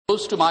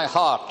close to my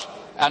heart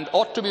and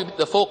ought to be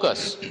the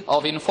focus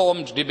of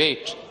informed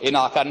debate in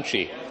our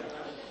country.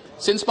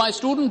 Since my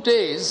student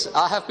days,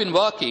 I have been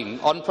working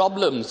on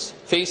problems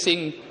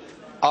facing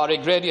our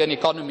agrarian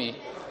economy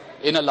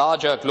in a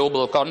larger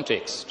global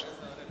context.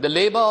 The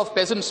labour of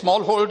peasant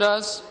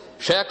smallholders,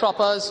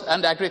 sharecroppers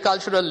and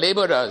agricultural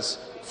labourers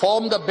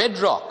form the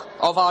bedrock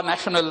of our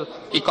national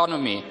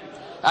economy,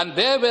 and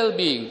their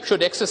well-being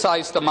should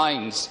exercise the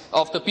minds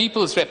of the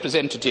people's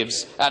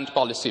representatives and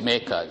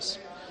policymakers.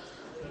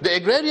 The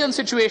agrarian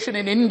situation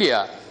in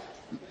India,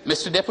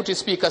 Mr. Deputy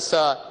Speaker,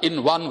 sir,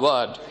 in one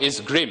word, is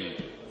grim.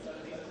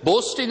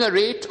 Boasting a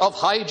rate of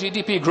high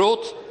GDP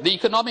growth, the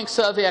Economic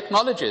Survey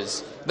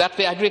acknowledges that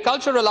the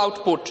agricultural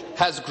output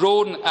has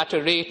grown at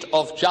a rate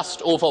of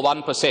just over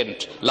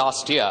 1%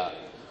 last year.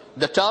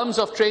 The terms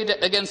of trade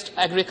against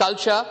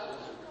agriculture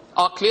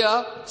are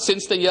clear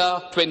since the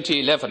year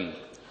 2011.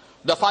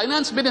 The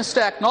Finance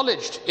Minister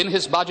acknowledged in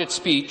his budget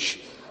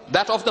speech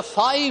that of the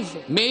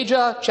 5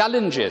 major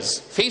challenges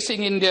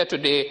facing India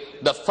today,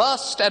 the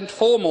first and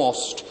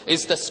foremost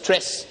is the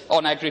stress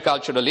on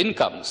agricultural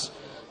incomes.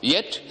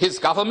 Yet his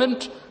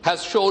government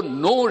has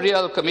shown no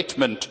real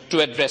commitment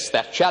to address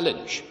that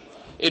challenge.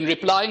 In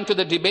replying to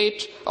the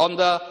debate on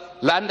the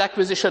Land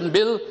Acquisition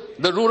Bill,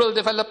 the Rural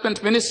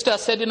Development Minister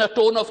said in a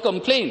tone of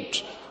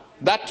complaint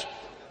that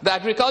the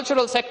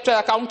agricultural sector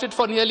accounted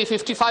for nearly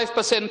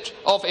 55%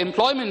 of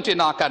employment in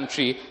our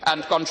country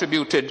and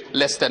contributed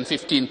less than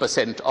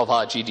 15% of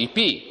our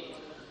GDP.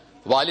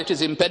 While it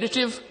is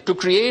imperative to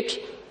create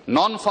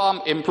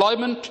non-farm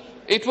employment,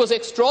 it was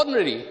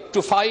extraordinary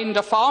to find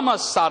a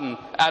farmer's son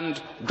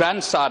and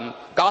grandson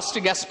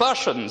casting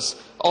aspersions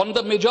on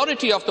the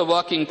majority of the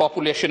working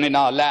population in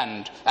our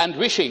land and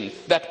wishing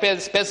that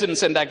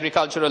peasants and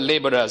agricultural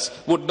labourers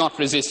would not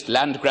resist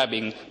land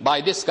grabbing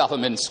by this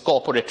government's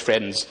corporate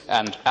friends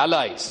and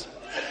allies.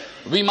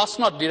 We must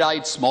not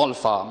deride small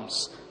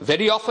farms.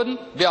 Very often,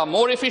 they are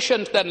more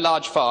efficient than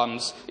large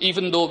farms,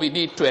 even though we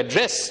need to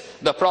address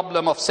the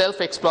problem of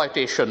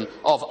self-exploitation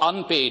of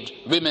unpaid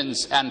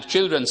women's and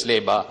children's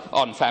labour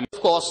on families.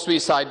 Of course,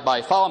 suicide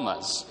by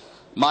farmers.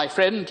 My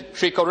friend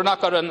Sri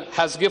Karunakaran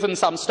has given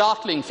some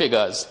startling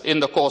figures in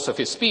the course of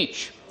his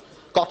speech.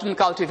 Cotton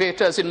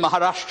cultivators in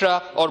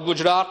Maharashtra or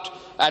Gujarat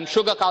and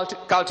sugar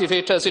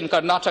cultivators in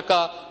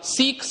Karnataka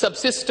seek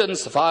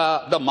subsistence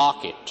via the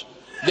market.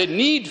 They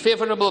need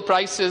favourable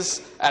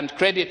prices and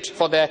credit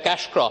for their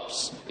cash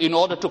crops in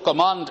order to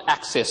command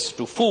access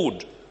to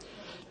food.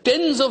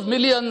 Tens of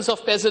millions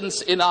of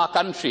peasants in our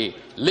country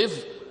live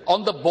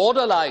on the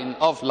borderline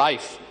of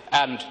life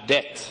and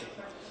death.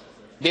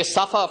 They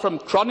suffer from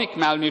chronic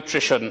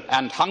malnutrition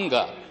and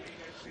hunger.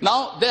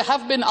 Now, there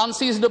have been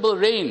unseasonable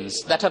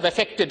rains that have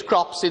affected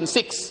crops in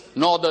 6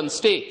 northern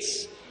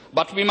states,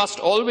 but we must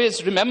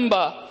always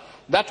remember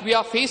that we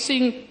are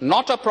facing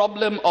not a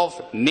problem of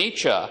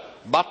nature,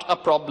 but a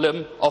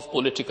problem of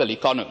political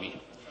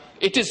economy.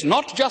 It is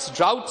not just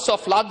droughts or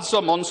floods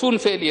or monsoon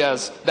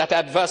failures that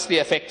adversely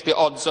affect the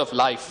odds of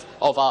life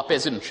of our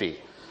peasantry.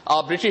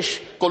 Our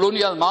British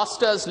colonial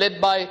masters,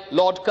 led by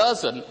Lord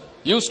Curzon,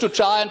 used to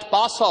try and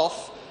pass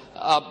off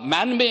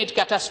man-made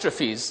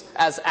catastrophes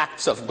as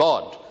acts of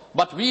God.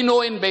 But we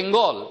know in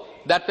Bengal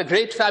that the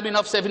Great Famine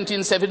of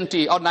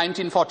 1770 or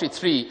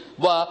 1943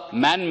 were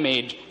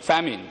man-made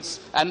famines.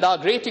 And our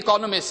great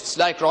economists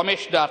like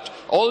Ramesh Dutt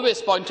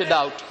always pointed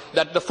out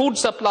that the food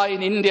supply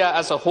in India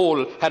as a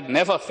whole had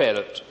never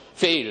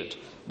failed.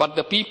 But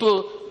the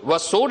people were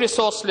so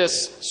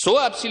resourceless, so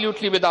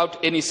absolutely without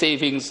any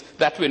savings,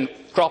 that when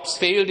crops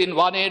failed in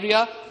one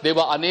area, they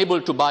were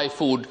unable to buy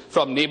food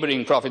from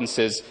neighbouring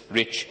provinces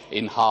rich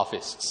in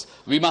harvests.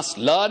 We must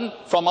learn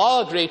from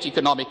our great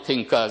economic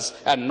thinkers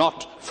and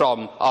not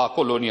from our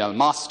colonial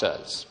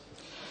masters.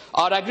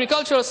 Our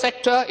agricultural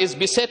sector is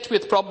beset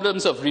with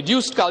problems of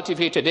reduced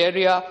cultivated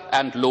area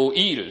and low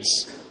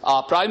yields.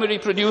 Our primary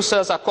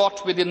producers are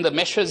caught within the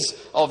meshes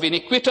of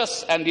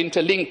iniquitous and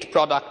interlinked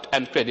product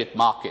and credit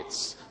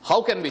markets.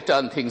 How can we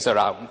turn things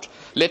around?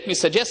 Let me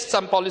suggest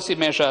some policy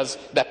measures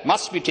that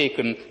must be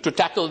taken to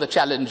tackle the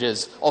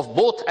challenges of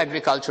both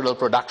agricultural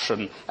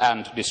production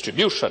and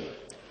distribution.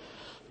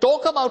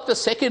 Talk about the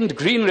second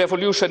green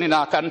revolution in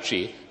our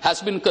country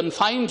has been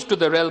confined to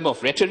the realm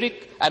of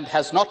rhetoric and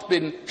has not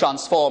been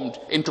transformed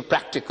into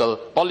practical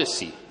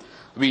policy.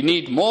 We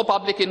need more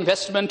public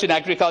investment in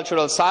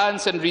agricultural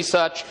science and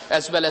research,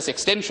 as well as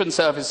extension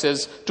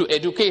services to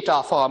educate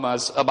our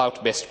farmers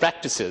about best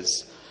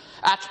practices.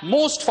 At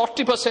most,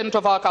 40%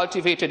 of our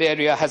cultivated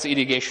area has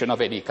irrigation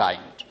of any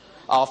kind.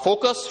 Our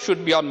focus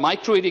should be on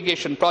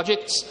micro-irrigation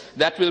projects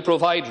that will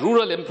provide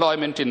rural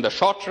employment in the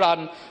short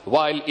run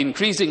while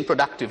increasing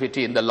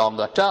productivity in the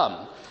longer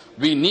term.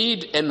 We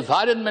need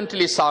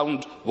environmentally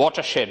sound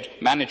watershed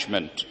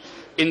management.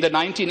 In the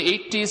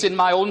 1980s, in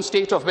my own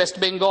state of West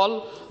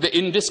Bengal, the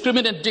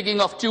indiscriminate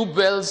digging of tube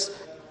wells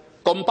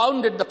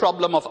compounded the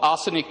problem of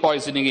arsenic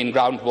poisoning in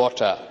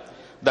groundwater.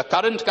 The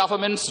current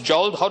government's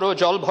Jal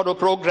Bharo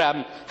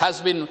program has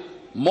been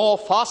more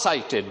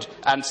far-sighted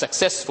and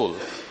successful.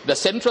 The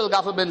central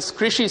government's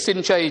Krishi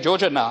Sinchai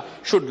Yojana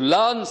should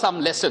learn some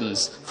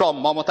lessons from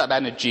Mamata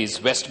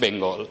Banerjee's West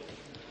Bengal.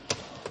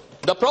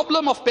 The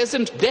problem of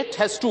peasant debt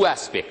has two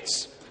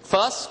aspects.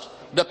 First,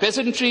 the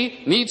peasantry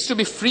needs to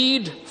be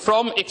freed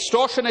from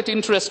extortionate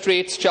interest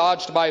rates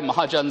charged by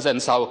Mahajans and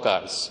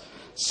Saukars.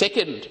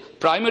 Second,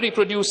 primary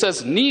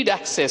producers need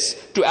access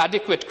to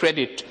adequate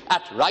credit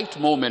at right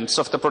moments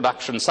of the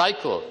production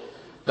cycle.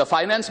 The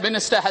Finance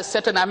Minister has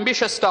set an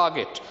ambitious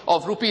target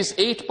of rupees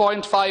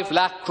 8.5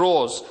 lakh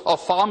crores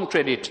of farm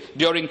credit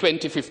during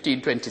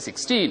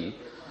 2015-2016.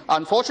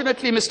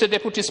 Unfortunately, Mr.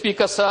 Deputy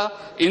Speaker, sir,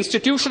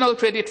 institutional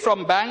credit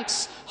from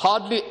banks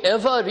hardly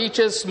ever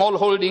reaches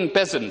smallholding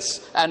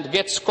peasants and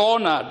gets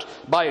cornered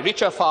by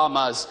richer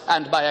farmers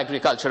and by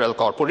agricultural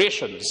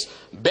corporations.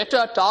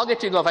 Better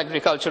targeting of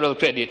agricultural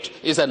credit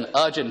is an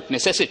urgent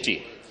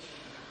necessity.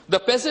 The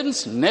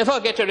peasants never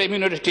get a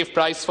remunerative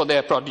price for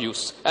their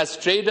produce, as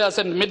traders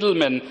and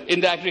middlemen in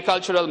the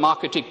agricultural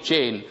marketing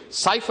chain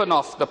siphon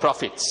off the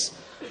profits.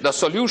 The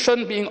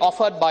solution being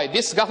offered by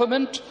this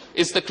government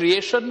is the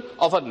creation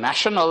of a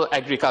national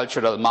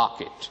agricultural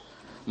market.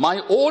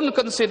 My own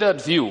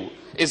considered view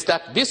is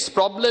that this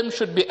problem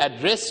should be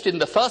addressed in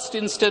the first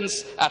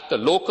instance at the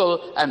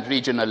local and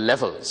regional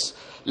levels.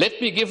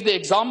 Let me give the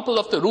example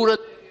of the rural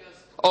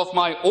of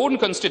my own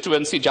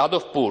constituency,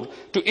 Jadavpur,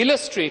 to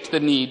illustrate the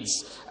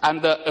needs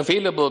and the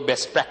available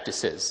best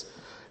practices.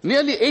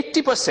 Nearly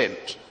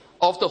 80%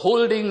 of the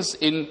holdings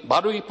in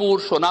Baruipur,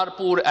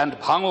 Sonarpur and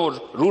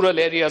Bhangur rural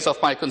areas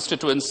of my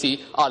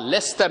constituency are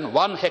less than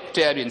 1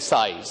 hectare in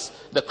size.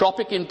 The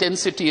cropping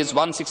intensity is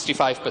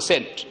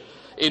 165%.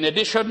 In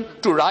addition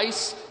to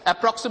rice,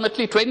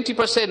 approximately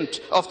 20%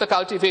 of the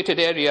cultivated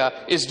area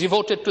is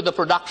devoted to the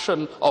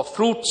production of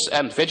fruits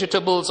and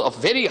vegetables of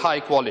very high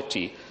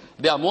quality.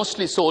 They are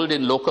mostly sold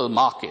in local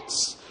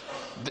markets.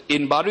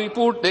 In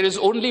Baruipur, there is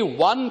only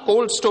one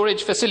cold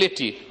storage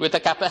facility with a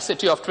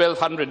capacity of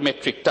 1,200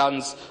 metric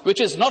tons,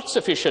 which is not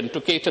sufficient to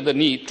cater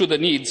to the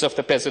needs of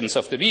the peasants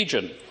of the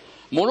region.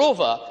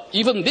 Moreover,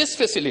 even this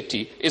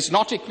facility is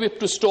not equipped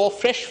to store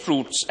fresh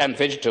fruits and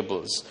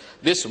vegetables.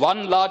 This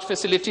one large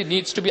facility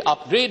needs to be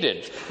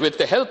upgraded with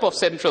the help of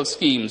central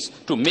schemes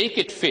to make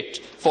it fit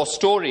for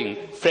storing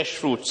fresh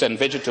fruits and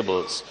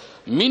vegetables.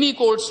 Mini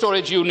cold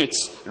storage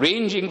units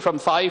ranging from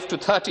 5 to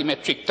 30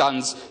 metric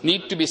tons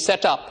need to be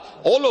set up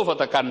all over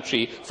the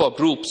country for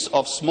groups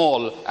of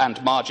small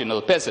and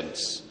marginal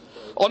peasants.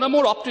 On a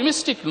more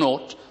optimistic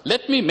note,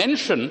 let me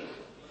mention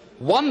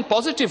one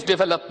positive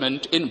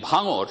development in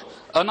Bhangur,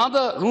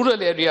 another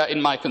rural area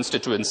in my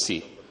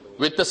constituency.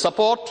 With the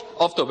support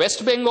of the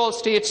West Bengal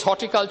State's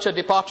Horticulture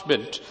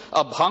Department,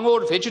 a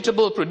Bhangur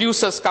Vegetable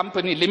Producers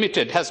Company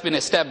Limited has been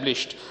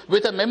established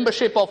with a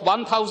membership of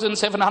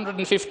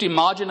 1,750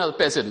 marginal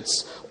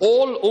peasants,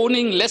 all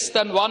owning less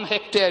than 1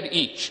 hectare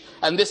each.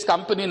 And this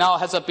company now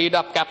has a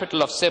paid-up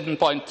capital of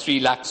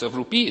 7.3 lakhs of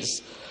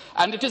rupees.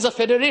 And it is a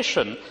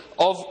federation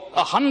of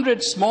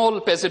 100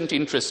 small peasant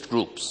interest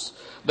groups.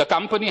 The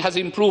company has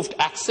improved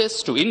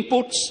access to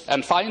inputs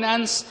and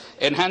finance,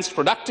 enhanced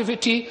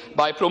productivity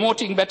by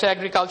promoting better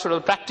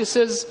agricultural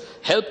practices,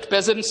 helped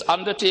peasants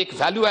undertake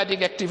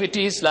value-adding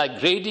activities like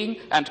grading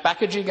and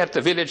packaging at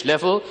the village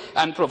level,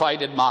 and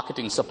provided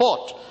marketing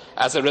support.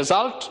 As a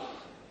result,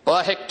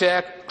 per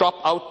hectare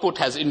crop output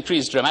has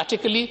increased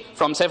dramatically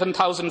from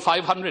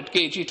 7,500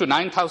 kg to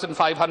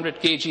 9,500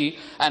 kg,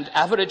 and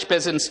average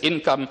peasant's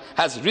income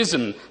has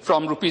risen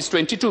from rupees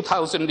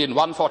 22,000 in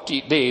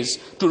 140 days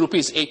to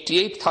rupees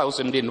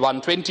 88,000 in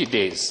 120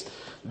 days.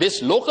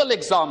 This local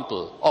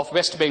example of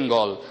West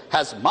Bengal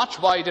has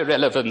much wider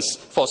relevance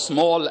for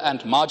small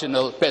and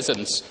marginal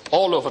peasants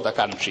all over the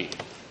country.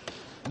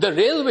 The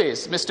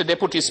railways, Mr.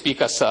 Deputy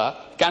Speaker, sir,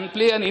 can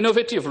play an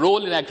innovative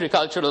role in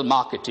agricultural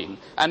marketing,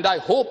 and I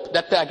hope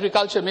that the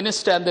Agriculture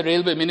Minister and the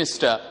Railway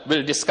Minister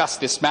will discuss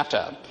this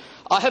matter.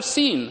 I have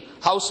seen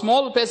how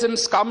small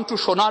peasants come to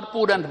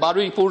Sonarpur and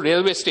Baruipur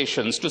railway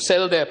stations to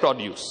sell their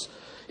produce.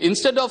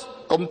 Instead of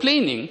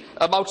complaining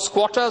about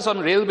squatters on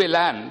railway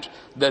land,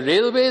 the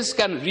railways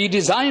can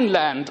redesign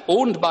land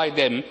owned by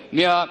them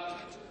near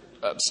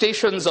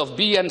stations of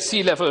B and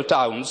C level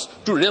towns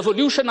to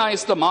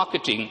revolutionize the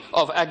marketing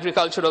of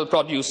agricultural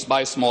produce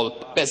by small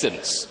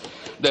peasants.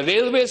 The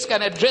railways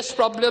can address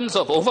problems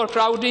of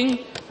overcrowding,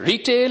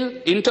 retail,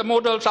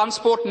 intermodal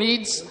transport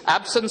needs,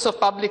 absence of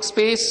public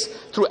space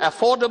through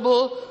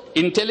affordable,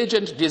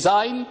 intelligent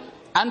design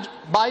and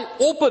by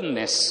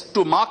openness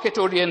to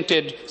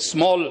market-oriented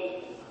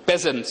small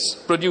peasants,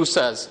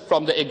 producers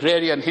from the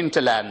agrarian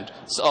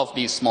hinterlands of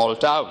these small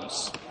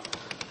towns.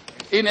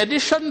 In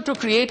addition to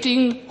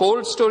creating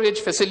cold storage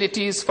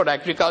facilities for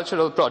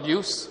agricultural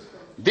produce,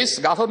 this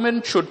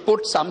government should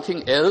put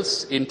something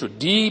else into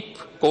deep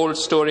cold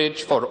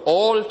storage for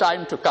all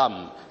time to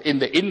come in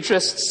the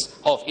interests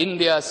of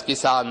India's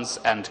kisans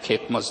and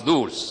khet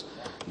mazdoors.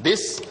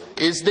 This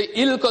is the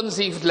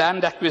ill-conceived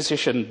land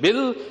acquisition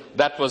bill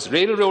that was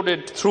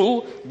railroaded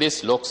through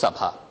this Lok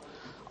Sabha.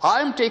 I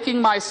am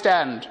taking my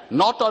stand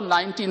not on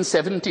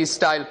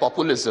 1970s-style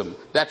populism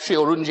that Sri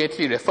Arun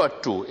Jaitley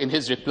referred to in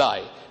his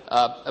reply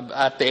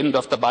at the end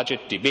of the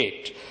budget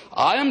debate.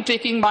 I am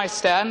taking my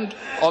stand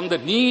on the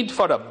need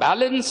for a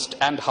balanced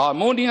and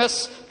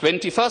harmonious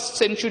 21st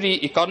century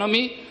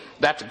economy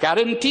that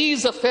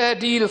guarantees a fair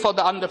deal for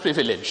the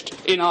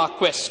underprivileged in our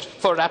quest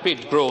for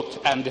rapid growth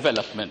and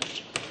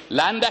development.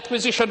 Land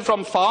acquisition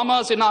from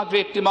farmers in our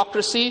great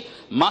democracy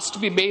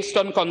must be based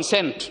on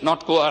consent,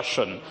 not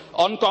coercion,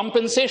 on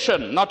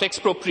compensation, not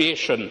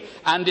expropriation,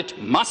 and it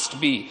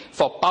must be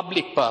for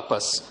public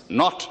purpose,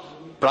 not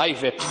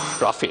private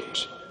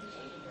profit.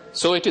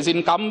 So it is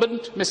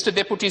incumbent, Mr.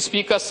 Deputy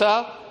Speaker,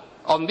 sir,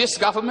 on this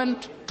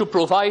government to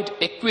provide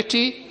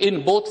equity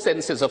in both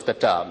senses of the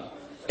term.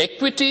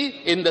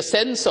 Equity in the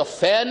sense of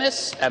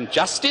fairness and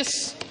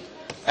justice,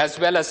 as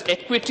well as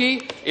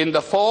equity in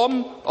the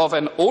form of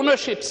an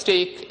ownership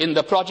stake in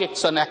the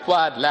projects on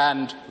acquired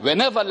land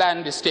whenever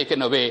land is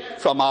taken away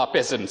from our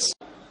peasants,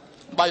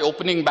 by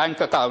opening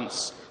bank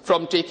accounts,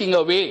 from taking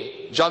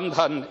away Jan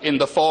Dhan in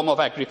the form of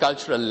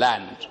agricultural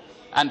land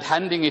and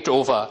handing it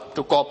over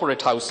to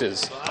corporate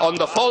houses on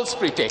the false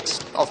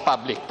pretext of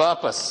public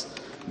purpose.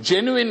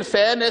 Genuine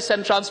fairness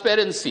and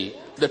transparency,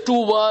 the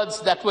two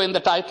words that were in the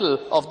title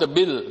of the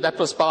bill that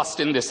was passed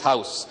in this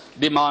House,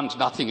 demand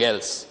nothing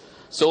else.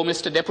 So,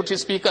 Mr. Deputy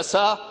Speaker,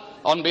 sir,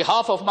 on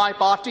behalf of my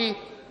party,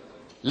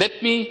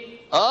 let me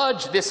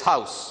urge this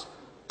House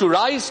to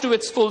rise to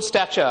its full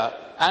stature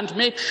and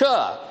make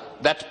sure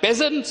that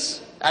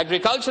peasants,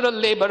 agricultural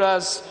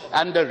labourers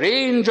and a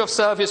range of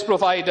service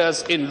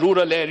providers in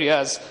rural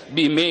areas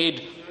be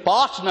made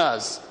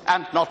partners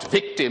and not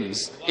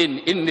victims in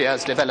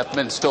India's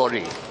development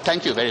story.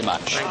 Thank you very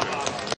much.